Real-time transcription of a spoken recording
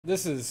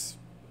This is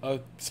a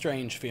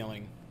strange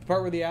feeling. The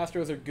part where the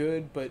Astros are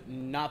good, but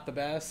not the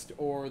best,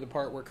 or the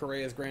part where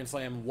Correa's Grand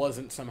Slam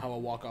wasn't somehow a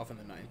walk-off in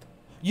the ninth.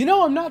 You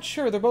know, I'm not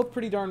sure. They're both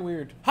pretty darn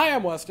weird. Hi,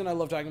 I'm Weston. I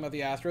love talking about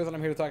the Astros, and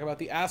I'm here to talk about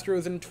the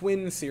Astros and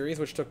Twins series,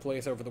 which took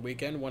place over the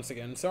weekend. Once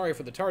again, sorry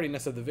for the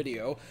tardiness of the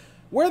video,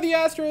 where the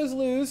Astros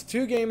lose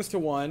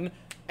 2-1,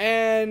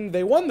 and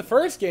they won the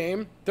first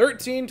game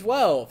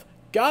 13-12.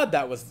 God,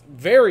 that was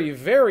very,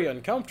 very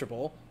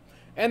uncomfortable.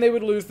 And they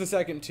would lose the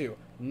second two,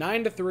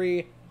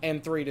 9-3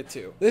 and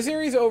 3-2. The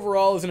series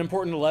overall is an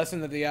important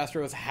lesson that the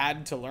Astros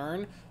had to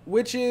learn,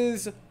 which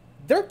is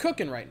they're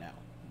cooking right now.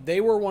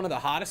 They were one of the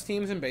hottest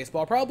teams in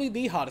baseball, probably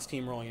the hottest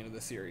team rolling into the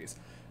series.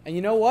 And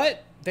you know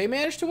what? They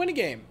managed to win a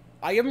game.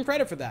 I give them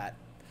credit for that.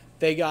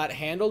 They got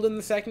handled in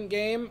the second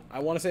game. I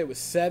want to say it was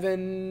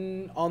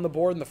 7 on the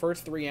board in the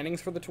first 3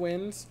 innings for the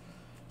Twins.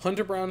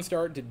 Hunter Brown's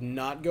start did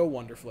not go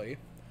wonderfully.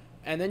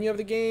 And then you have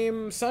the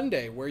game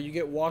Sunday, where you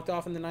get walked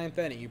off in the 9th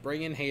inning. You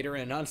bring in Hader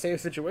in an unsafe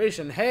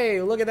situation.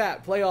 Hey, look at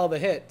that. Play all the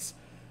hits.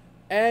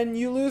 And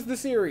you lose the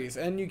series,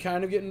 and you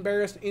kind of get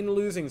embarrassed in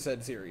losing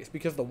said series,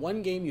 because the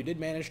one game you did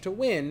manage to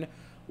win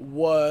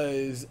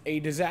was a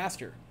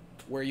disaster,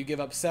 where you give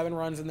up 7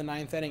 runs in the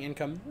 9th inning and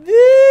come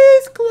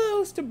this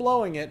close to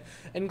blowing it,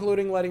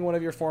 including letting one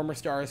of your former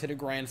stars hit a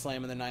grand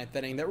slam in the 9th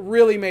inning that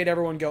really made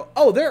everyone go,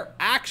 oh, they're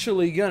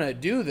actually gonna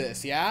do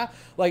this, yeah?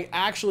 Like,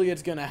 actually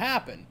it's gonna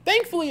happen.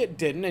 Thankfully it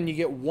didn't, and you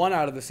get 1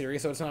 out of the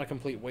series, so it's not a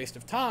complete waste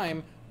of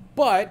time,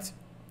 but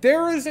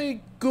there is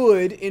a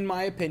good, in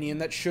my opinion,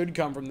 that should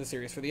come from the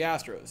series for the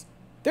Astros.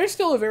 They're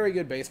still a very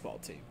good baseball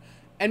team.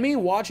 And me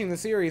watching the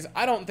series,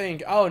 I don't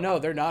think, oh no,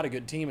 they're not a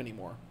good team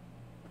anymore.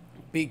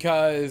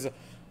 Because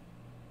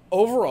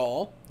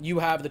overall, you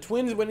have the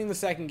Twins winning the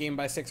second game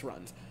by 6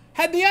 runs.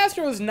 Had the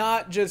Astros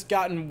not just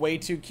gotten way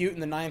too cute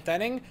in the 9th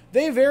inning,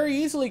 they very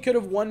easily could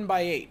have won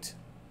by 8.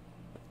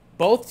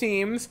 Both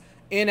teams,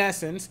 in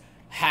essence,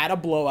 had a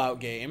blowout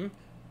game.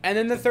 And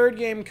then the third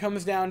game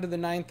comes down to the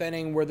 9th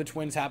inning where the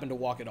Twins happen to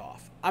walk it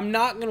off. I'm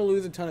not going to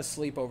lose a ton of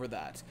sleep over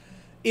that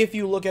if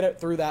you look at it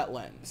through that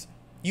lens.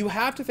 You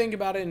have to think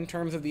about it in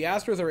terms of the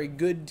Astros are a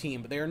good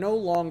team, but they are no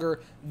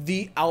longer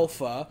the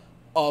alpha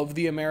of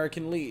the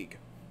American League.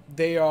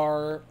 They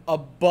are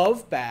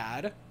above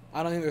bad.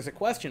 I don't think there's a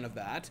question of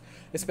that,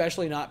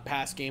 especially not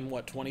past game,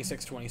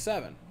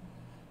 26-27.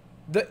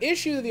 The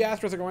issue that the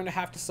Astros are going to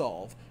have to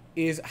solve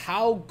is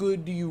how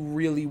good do you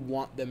really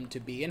want them to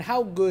be, and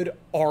how good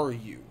are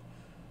you?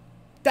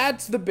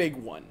 That's the big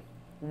one.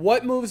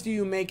 What moves do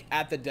you make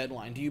at the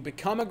deadline? Do you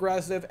become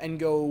aggressive and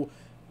go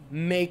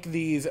make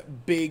these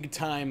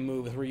big-time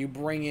moves where you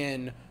bring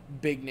in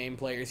big-name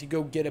players, you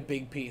go get a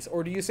big piece?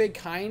 Or do you say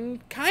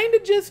kind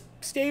of just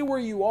stay where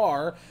you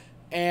are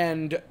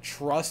and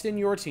trust in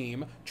your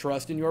team,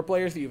 trust in your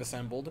players that you've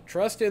assembled,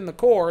 trust in the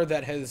core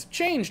that has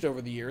changed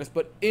over the years,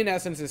 but in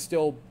essence is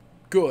still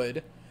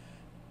good,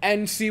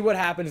 and see what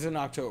happens in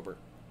October?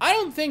 I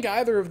don't think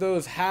either of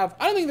those have...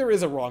 I don't think there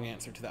is a wrong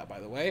answer to that, by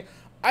the way.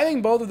 I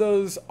think both of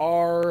those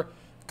are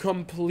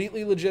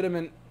completely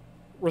legitimate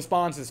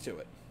responses to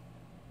it.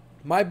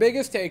 My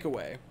biggest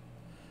takeaway,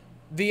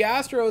 the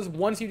Astros,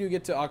 once you do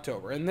get to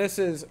October, and this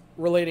is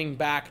relating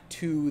back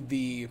to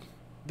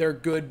they're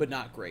good but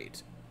not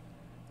great.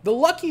 The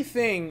lucky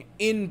thing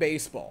in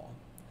baseball,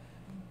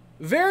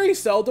 very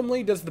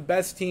seldomly does the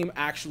best team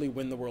actually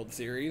win the World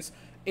Series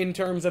in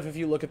terms of if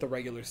you look at the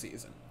regular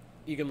season.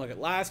 You can look at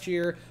last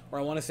year, or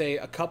I want to say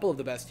a couple of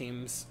the best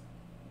teams,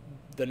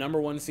 the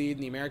 #1 seed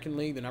in the American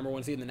League, the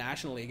 #1 seed in the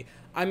National League.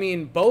 I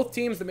mean, both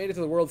teams that made it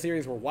to the World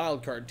Series were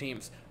wild card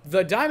teams.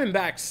 The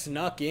Diamondbacks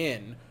snuck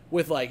in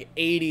with like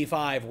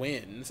 85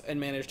 wins and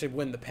managed to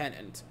win the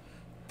pennant.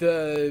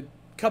 The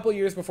couple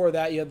years before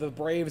that, you had the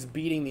Braves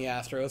beating the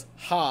Astros.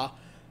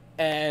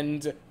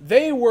 And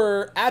they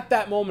were, at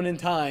that moment in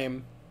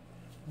time,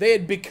 they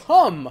had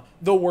become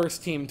the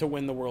worst team to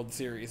win the World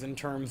Series in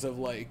terms of,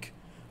 like,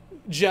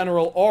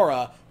 general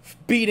aura,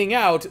 beating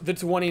out the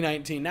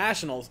 2019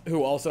 Nationals,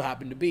 who also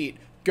happened to beat,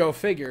 go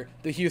figure,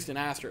 the Houston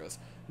Astros.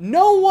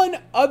 No one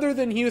other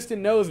than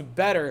Houston knows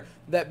better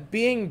that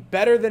being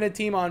better than a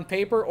team on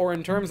paper or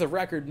in terms of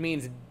record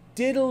means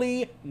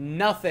diddly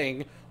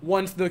nothing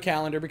once the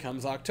calendar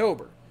becomes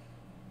October.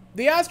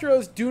 The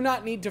Astros do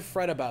not need to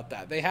fret about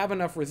that. They have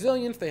enough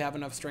resilience, they have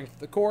enough strength at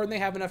the core, and they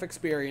have enough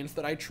experience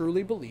that I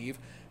truly believe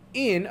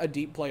in a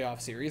deep playoff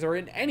series, or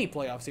in any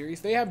playoff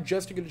series, they have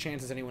just as good a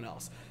chance as anyone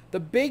else. The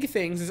big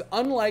things is,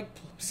 unlike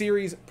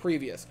series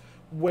previous,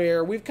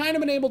 where we've kind of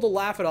been able to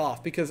laugh it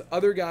off because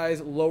other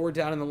guys lower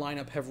down in the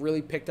lineup have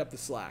really picked up the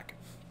slack,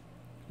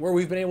 where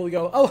we've been able to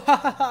go, oh, ha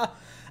ha ha,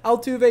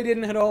 Altuve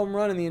didn't hit a home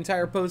run in the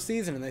entire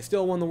postseason and they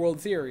still won the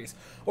World Series.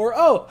 Or,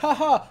 oh,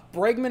 haha,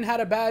 Bregman had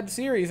a bad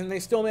series and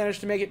they still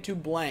managed to make it to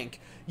blank.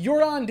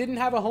 Jordan didn't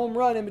have a home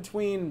run in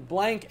between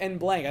blank and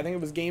blank. I think it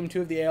was Game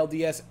 2 of the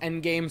ALDS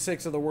and Game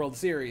 6 of the World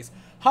Series.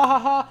 Ha ha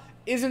ha,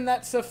 isn't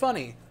that so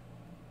funny?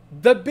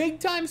 The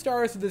big-time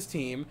stars of this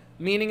team,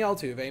 meaning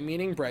Altuve,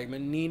 meaning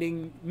Bregman,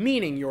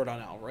 meaning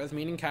Jordan Alvarez,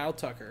 meaning Kyle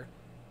Tucker,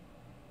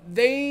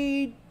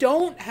 they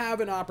don't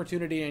have an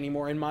opportunity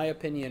anymore, in my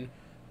opinion,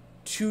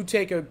 to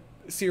take a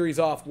series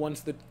off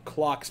once the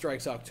clock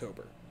strikes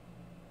October.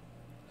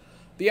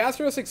 The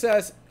Astros'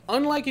 success,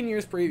 unlike in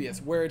years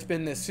previous, where it's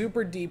been this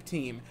super deep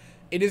team,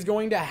 it is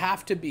going to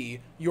have to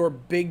be your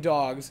big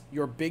dogs,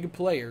 your big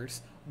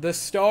players, the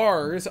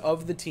stars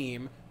of the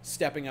team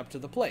stepping up to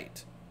the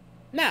plate.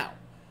 Now,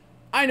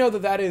 I know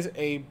that that is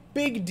a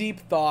big, deep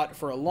thought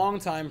for a long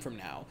time from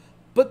now,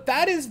 but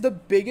that is the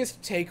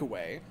biggest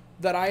takeaway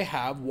that I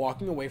have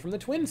walking away from the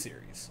Twins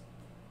series.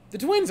 The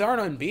Twins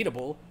aren't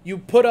unbeatable. You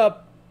put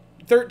up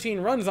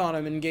 13 runs on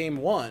them in Game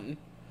 1,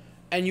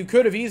 and you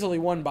could have easily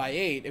won by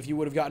 8 if you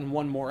would have gotten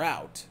one more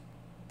out.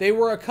 They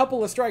were a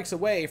couple of strikes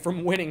away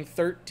from winning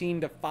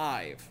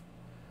 13-5.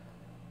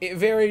 It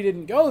very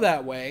didn't go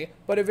that way,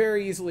 but it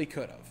very easily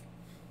could have.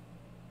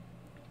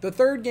 The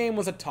third game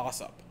was a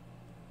toss-up.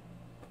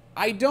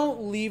 I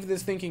don't leave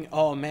this thinking,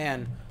 oh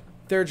man,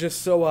 they're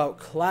just so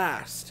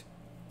outclassed.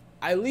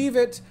 I leave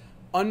it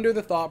under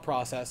the thought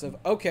process of,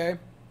 okay,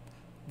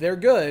 they're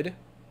good.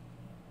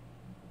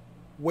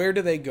 Where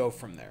do they go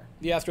from there?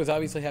 The Astros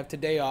obviously have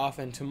today off,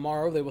 and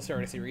tomorrow they will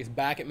start a series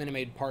back at Minute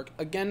Maid Park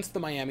against the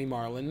Miami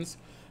Marlins.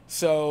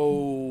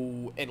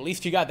 So at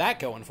least you got that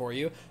going for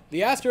you.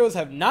 The Astros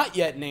have not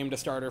yet named a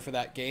starter for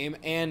that game,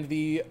 and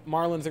the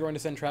Marlins are going to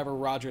send Trevor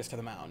Rogers to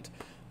the mound.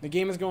 The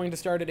game is going to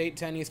start at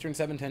 8:10 Eastern,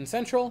 7:10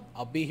 Central.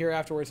 I'll be here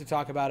afterwards to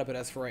talk about it, but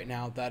as for right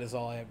now, that is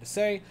all I have to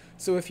say.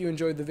 So if you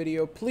enjoyed the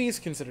video, please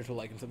consider to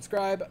like and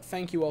subscribe.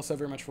 Thank you all so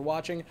very much for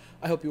watching.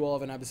 I hope you all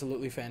have an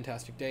absolutely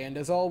fantastic day, and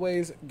as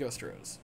always, go Astros.